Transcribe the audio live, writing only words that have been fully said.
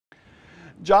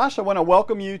Josh, I want to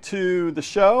welcome you to the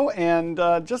show and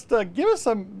just give us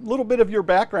a little bit of your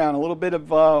background, a little bit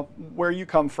of where you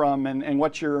come from and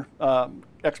what your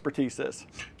expertise is.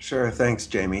 Sure, thanks,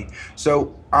 Jamie.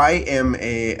 So I am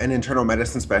an internal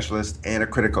medicine specialist and a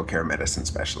critical care medicine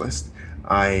specialist.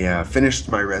 I finished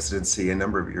my residency a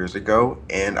number of years ago,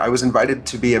 and I was invited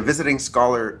to be a visiting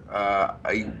scholar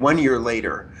 1 year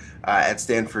later at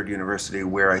Stanford University,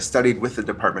 where I studied with the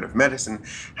Department of Medicine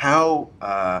how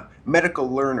medical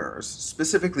learners,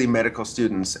 specifically medical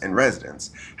students and residents,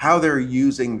 how they're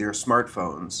using their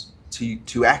smartphones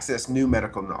to access new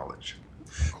medical knowledge.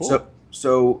 Cool.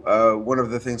 So one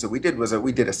of the things that we did was that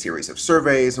we did a series of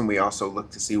surveys, and we also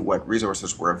looked to see what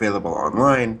resources were available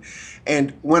online.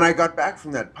 And when I got back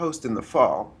from that post in the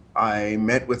fall, I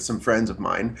met with some friends of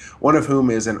mine, one of whom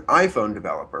is an iPhone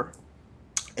developer,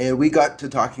 and we got to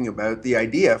talking about the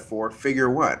idea for Figure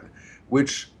One,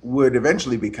 which would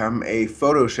eventually become a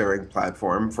photo sharing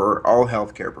platform for all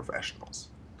healthcare professionals.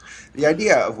 The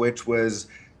idea of which was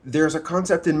there's a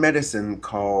concept in medicine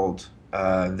called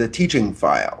the teaching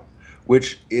file,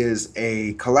 which is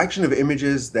a collection of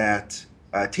images that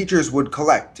teachers would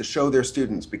collect to show their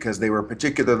students because they were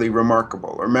particularly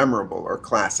remarkable or memorable or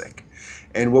classic.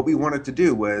 And what we wanted to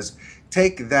do was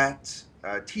take that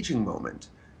teaching moment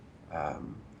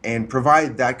and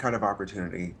provide that kind of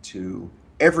opportunity to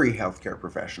every healthcare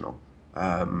professional,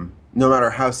 no matter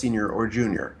how senior or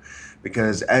junior.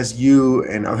 Because as you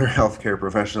and other healthcare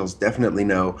professionals definitely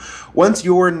know, once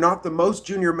you're not the most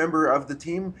junior member of the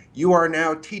team, you are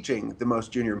now teaching the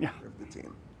most junior Yeah, member of the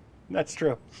team. that's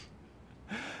true.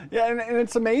 Yeah, and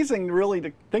it's amazing really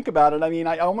to think about it. I mean,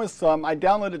 I almost I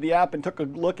downloaded the app and took a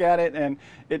look at it, and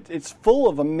it's full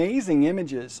of amazing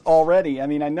images already. I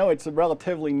mean, I know it's a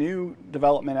relatively new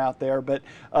development out there, but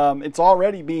it's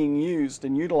already being used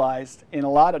and utilized in a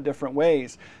lot of different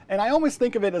ways. And I almost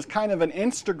think of it as kind of an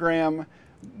Instagram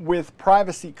with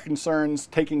privacy concerns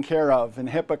taken care of and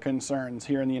HIPAA concerns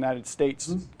here in the United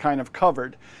States kind of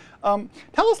covered.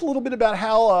 Tell us a little bit about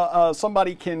how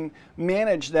somebody can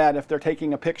manage that if they're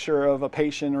taking a picture of a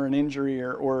patient or an injury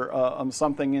or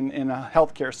something in a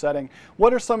healthcare setting.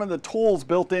 What are some of the tools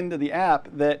built into the app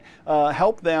that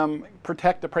help them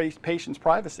protect the patient's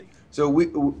privacy?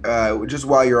 So just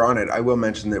while you're on it, I will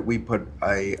mention that we put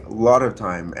a lot of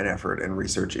time and effort and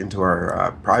research into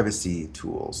our privacy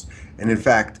tools. And in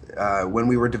fact, when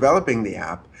we were developing the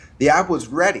app was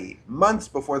ready months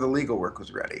before the legal work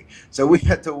was ready. So we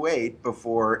had to wait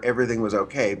before everything was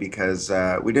okay because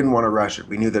we didn't want to rush it.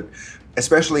 We knew that,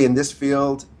 especially in this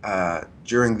field,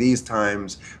 during these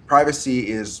times, privacy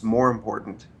is more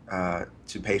important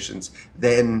to patients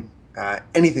than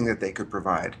anything that they could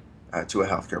provide to a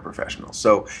healthcare professional.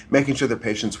 So making sure that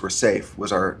patients were safe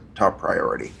was our top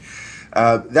priority.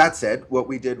 That said, what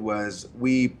we did was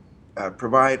we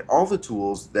provide all the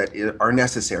tools that are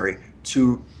necessary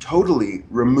to totally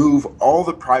remove all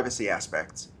the privacy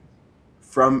aspects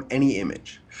from any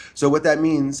image. So what that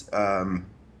means from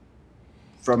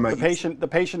a The patient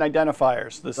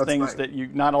identifiers, those that's things right. that you're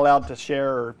not allowed to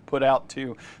share or put out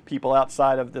to people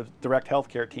outside of the direct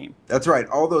healthcare team. That's right.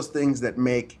 All those things that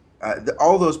make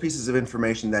all those pieces of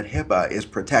information that HIPAA is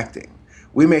protecting.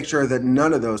 We make sure that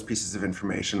none of those pieces of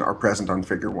information are present on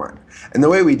Figure One. And the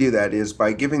way we do that is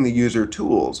by giving the user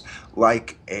tools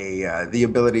like the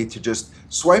ability to just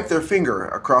swipe their finger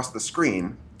across the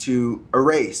screen to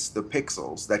erase the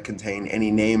pixels that contain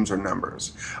any names or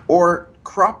numbers, or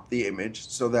crop the image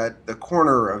so that the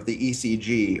corner of the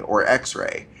ECG or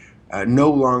X-ray no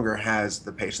longer has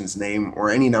the patient's name or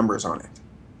any numbers on it.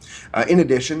 In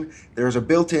addition, there's a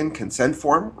built-in consent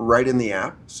form right in the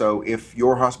app. So if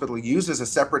your hospital uses a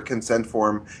separate consent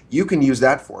form, you can use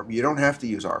that form. You don't have to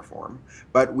use our form.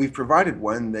 But we've provided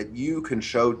one that you can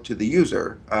show to the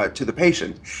user, to the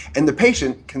patient, and the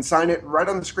patient can sign it right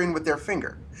on the screen with their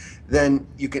finger. Then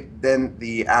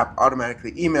the app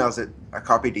automatically emails a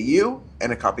copy to you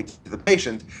and a copy to the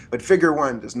patient, but Figure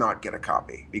One does not get a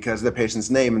copy because the patient's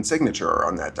name and signature are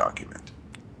on that document.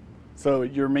 So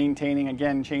you're maintaining,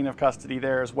 again, chain of custody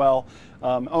there as well,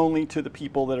 only to the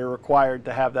people that are required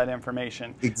to have that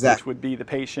information, which Exactly. would be the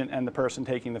patient and the person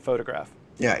taking the photograph.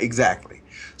 Yeah, exactly.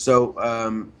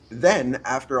 So then,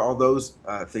 after all those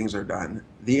things are done,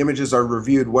 the images are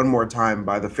reviewed one more time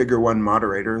by the Figure One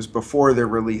moderators before they're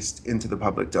released into the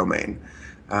public domain.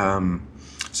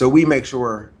 So we make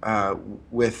sure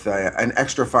with an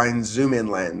extra fine zoom in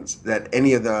lens that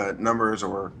any of the numbers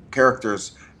or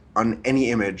characters on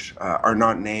any image are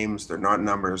not names, they're not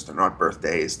numbers, they're not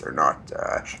birthdays, they're not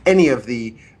any of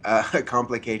the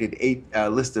complicated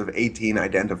list of 18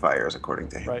 identifiers according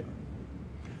to him. Right.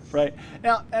 Right.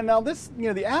 Now, and now this,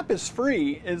 the app is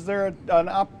free. Is there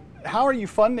how are you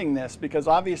funding this? Because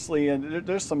obviously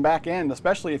there's some back end,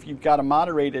 especially if you've got a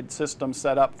moderated system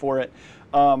set up for it.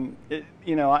 I'm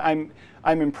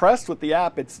impressed with the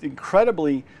app. It's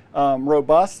incredibly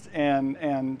robust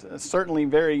and certainly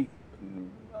very.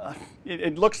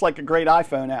 It looks like a great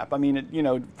iPhone app. I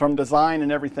mean, from design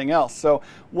and everything else. So,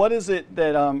 what is it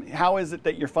that? How is it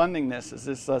that you're funding this? Is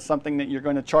this something that you're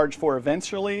going to charge for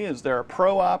eventually? Is there a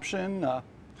pro option?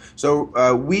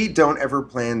 So we don't ever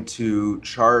plan to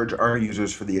charge our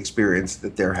users for the experience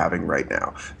that they're having right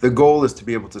now. The goal is to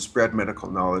be able to spread medical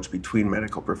knowledge between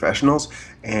medical professionals,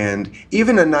 and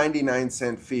even a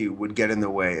 99-cent fee would get in the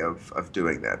way of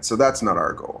doing that. So that's not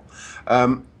our goal.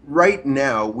 Right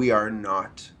now, we are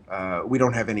not. We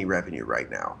don't have any revenue right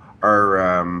now.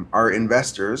 Our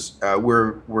investors,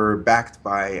 we're backed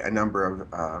by a number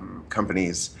of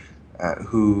companies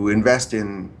who invest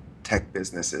in tech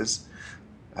businesses.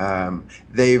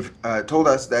 They've told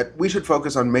us that we should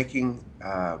focus on making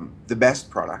the best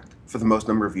product for the most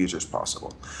number of users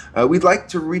possible. We'd like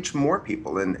to reach more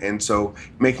people, and so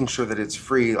making sure that it's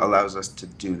free allows us to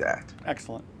do that.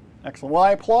 Excellent. Excellent. Well,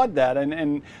 I applaud that,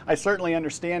 and I certainly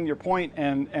understand your point,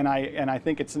 and I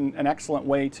think it's an excellent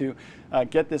way to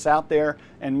get this out there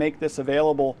and make this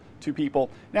available to people.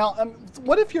 Now,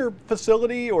 what if your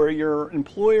facility or your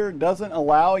employer doesn't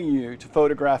allow you to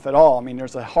photograph at all? I mean,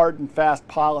 there's a hard and fast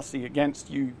policy against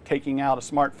you taking out a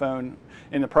smartphone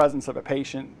in the presence of a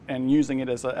patient and using it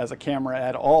as a camera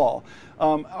at all.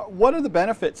 What are the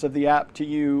benefits of the app to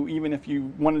you, even if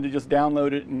you wanted to just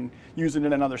download it and use it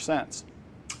in another sense?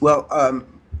 Well,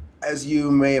 as you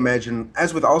may imagine,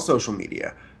 as with all social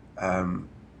media,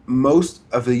 most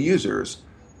of the users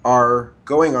are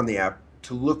going on the app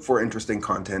to look for interesting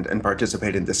content and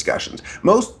participate in discussions.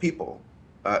 Most people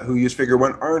who use Figure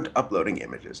One aren't uploading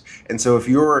images. And so if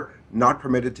you're not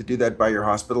permitted to do that by your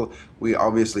hospital, we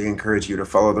obviously encourage you to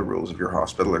follow the rules of your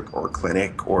hospital or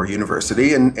clinic or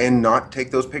university and not take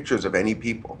those pictures of any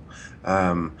people.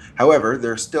 However,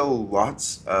 there's still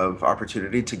lots of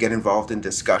opportunity to get involved in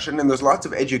discussion, and there's lots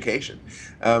of education.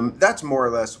 That's more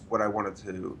or less what I wanted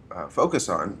to focus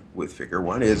on with Figure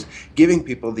One, is giving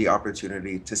people the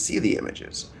opportunity to see the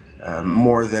images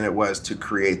more than it was to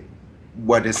create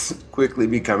what is quickly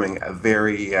becoming a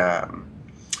very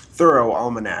thorough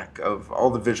almanac of all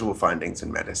the visual findings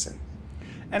in medicine.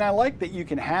 And I like that you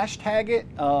can hashtag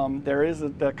it. There is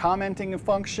the commenting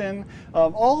function.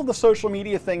 All of the social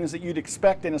media things that you'd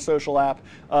expect in a social app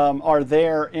are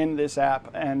there in this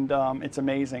app, and it's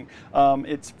amazing.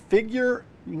 It's Figure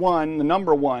One, the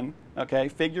number one, okay,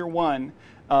 Figure One,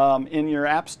 in your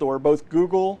app store, both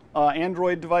Google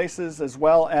Android devices as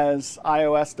well as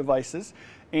iOS devices.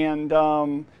 And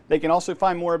they can also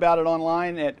find more about it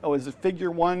online at, is it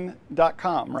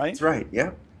figure1.com, right? That's right,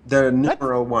 yeah. The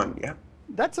numeral one, yeah.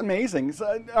 That's amazing.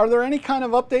 So are there any kind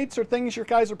of updates or things you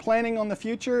guys are planning on the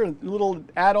future? Little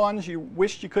add-ons you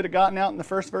wished you could have gotten out in the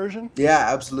first version? Yeah,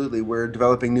 absolutely. We're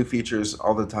developing new features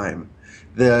all the time.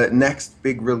 The next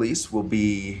big release will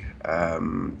be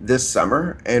this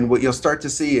summer, and what you'll start to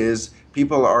see is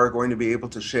people are going to be able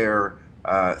to share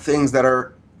things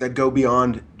that go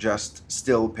beyond just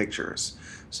still pictures.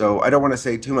 So I don't want to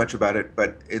say too much about it,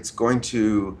 but it's going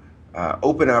to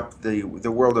open up the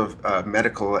world of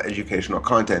medical educational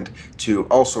content to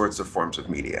all sorts of forms of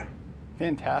media.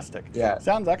 Fantastic. Yeah.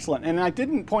 Sounds excellent. And I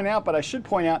didn't point out, but I should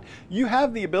point out, you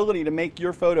have the ability to make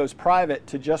your photos private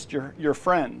to just your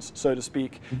friends, so to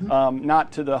speak,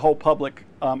 not to the whole public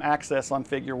access on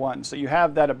Figure One. So you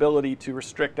have that ability to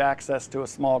restrict access to a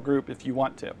small group if you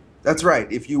want to. That's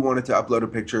right. If you wanted to upload a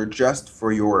picture just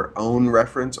for your own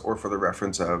reference or for the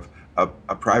reference of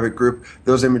a private group,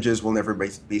 those images will never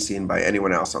be seen by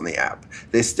anyone else on the app.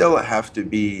 They still have to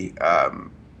be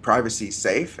privacy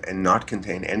safe and not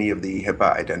contain any of the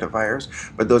HIPAA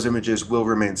identifiers, but those images will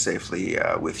remain safely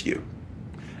with you.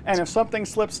 And if something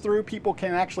slips through, people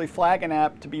can actually flag an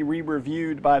app to be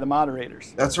re-reviewed by the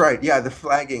moderators. That's right. Yeah, the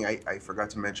flagging, I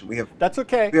forgot to mention. That's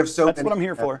okay. That's what I'm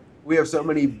here for. We have so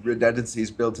many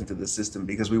redundancies built into the system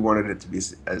because we wanted it to be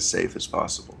as safe as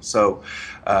possible. So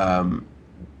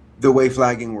the way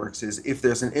flagging works is if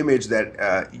there's an image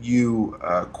that you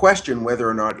question whether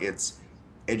or not it's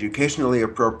educationally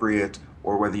appropriate,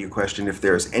 or whether you question if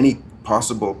there's any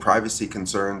possible privacy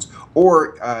concerns,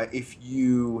 or if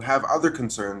you have other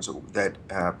concerns that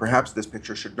perhaps this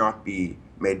picture should not be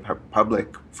made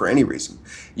public for any reason,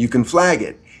 you can flag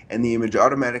it, and the image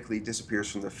automatically disappears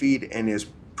from the feed and is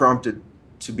prompted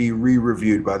to be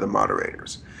re-reviewed by the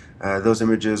moderators. Those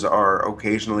images are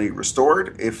occasionally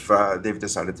restored if they've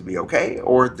decided to be okay,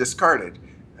 or discarded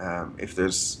if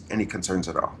there's any concerns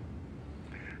at all.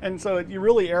 And so you're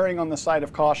really erring on the side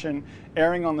of caution,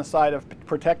 erring on the side of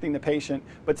protecting the patient,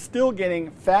 but still getting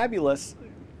fabulous,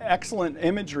 excellent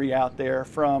imagery out there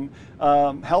from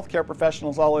healthcare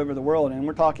professionals all over the world. And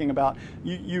we're talking about,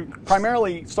 you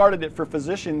primarily started it for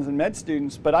physicians and med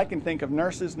students, but I can think of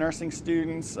nurses, nursing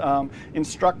students,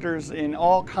 instructors in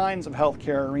all kinds of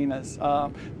healthcare arenas,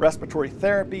 respiratory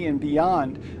therapy and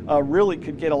beyond, really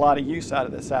could get a lot of use out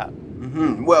of this app.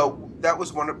 Mm-hmm. Well, that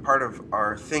was part of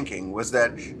our thinking, was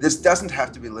that this doesn't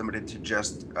have to be limited to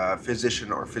just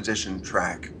physician or physician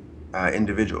track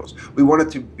individuals. We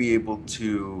wanted to be able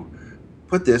to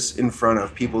put this in front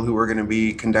of people who are going to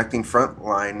be conducting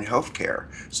frontline healthcare.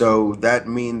 So that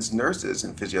means nurses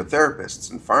and physiotherapists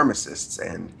and pharmacists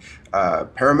and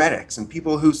paramedics and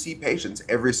people who see patients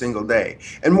every single day.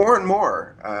 And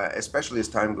more, especially as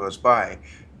time goes by,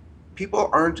 people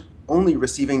aren't only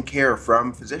receiving care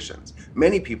from physicians.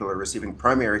 Many people are receiving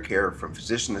primary care from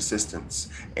physician assistants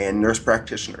and nurse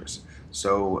practitioners.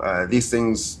 So these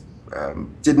things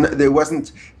it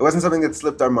wasn't something that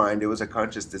slipped our mind. It was a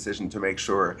conscious decision to make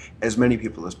sure as many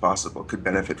people as possible could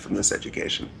benefit from this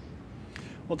education.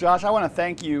 Well, Josh, I want to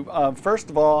thank you, first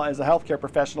of all, as a healthcare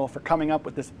professional, for coming up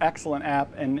with this excellent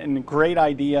app and a great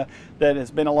idea that has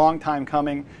been a long time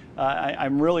coming.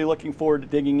 I'm really looking forward to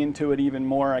digging into it even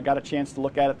more. I got a chance to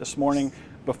look at it this morning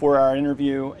before our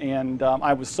interview, and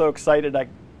I was so excited I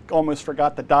almost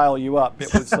forgot to dial you up.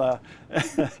 It was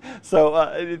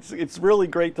so it's really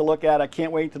great to look at. I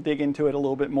can't wait to dig into it a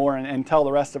little bit more and tell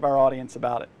the rest of our audience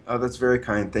about it. Oh, that's very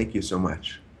kind. Thank you so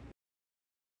much.